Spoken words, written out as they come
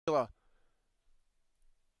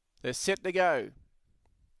They're set to go.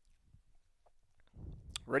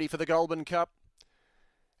 Ready for the Goulburn Cup.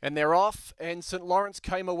 And they're off, and St Lawrence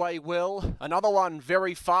came away well. Another one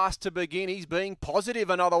very fast to begin. He's being positive,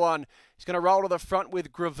 another one. He's going to roll to the front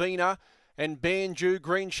with Gravina and Banju.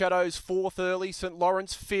 Green Shadows fourth early, St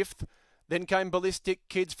Lawrence fifth. Then came Ballistic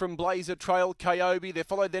Kids from Blazer Trail, Kobe. They're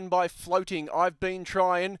followed then by Floating, I've Been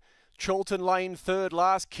Trying. Chilton Lane third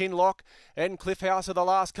last, Kinlock and Cliffhouse are the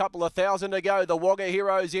last couple, 1,000 to go. The Wagga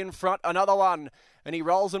Heroes in front, another one. And he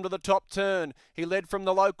rolls them to the top turn. He led from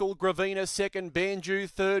the local, Gravina second, Banju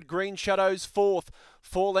third, Green Shadows fourth.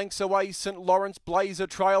 4 lengths away, St Lawrence, Blazer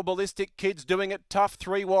Trail, Ballistic Kids doing it tough,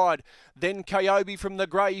 3 wide. Then Kobe from the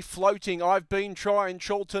grey, Floating, I've Been Trying,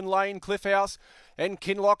 Chilton Lane, Cliffhouse and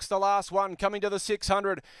Kinlock's the last one, coming to the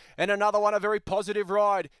 600. And another one, a very positive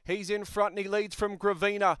ride. He's in front and he leads from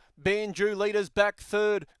Gravina. Banju leaders back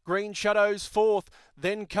third, Green Shadows fourth.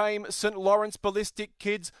 Then came St Lawrence, Ballistic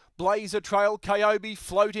Kids, Blazer Trail, Kobe,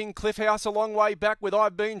 Floating, Cliffhouse a long way back with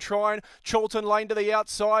I've Been Trying, Chilton Lane to the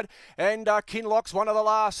outside, and Kinlock's one of the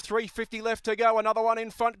last, 350 left to go, another one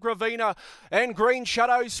in front, Gravina, and Green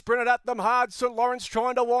Shadows sprinted at them hard, St Lawrence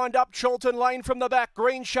trying to wind up Chilton Lane from the back,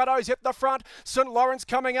 Green Shadows hit the front, St Lawrence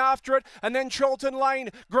coming after it, and then Chilton Lane,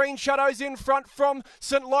 Green Shadows in front from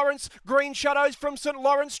St Lawrence, Green Shadows from St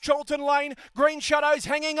Lawrence, Chilton Lane, Green Shadows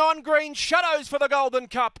hanging on, Green Shadows for the Goulburn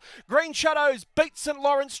Cup, Green Shadows beat St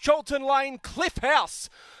Lawrence, Chilton Lane, Cliffhouse.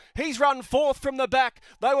 He's run fourth from the back.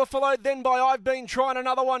 They were followed then by I've Been Trying,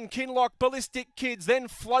 another one, Kinlock, Ballistic Kids, then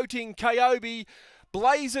Floating, Kobe,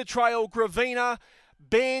 Blazer Trail, Gravina,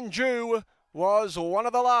 Banju was one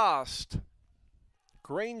of the last.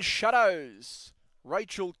 Green Shadows,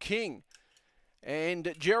 Rachel King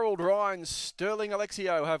and Gerald Ryan, Sterling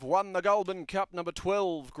Alexiou have won the Goulburn Cup. Number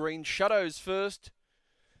 12, Green Shadows first.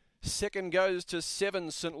 Second goes to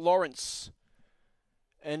 7, St Lawrence.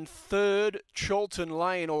 And third, Chilton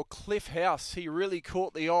Lane or Cliffhouse. He really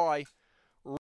caught the eye.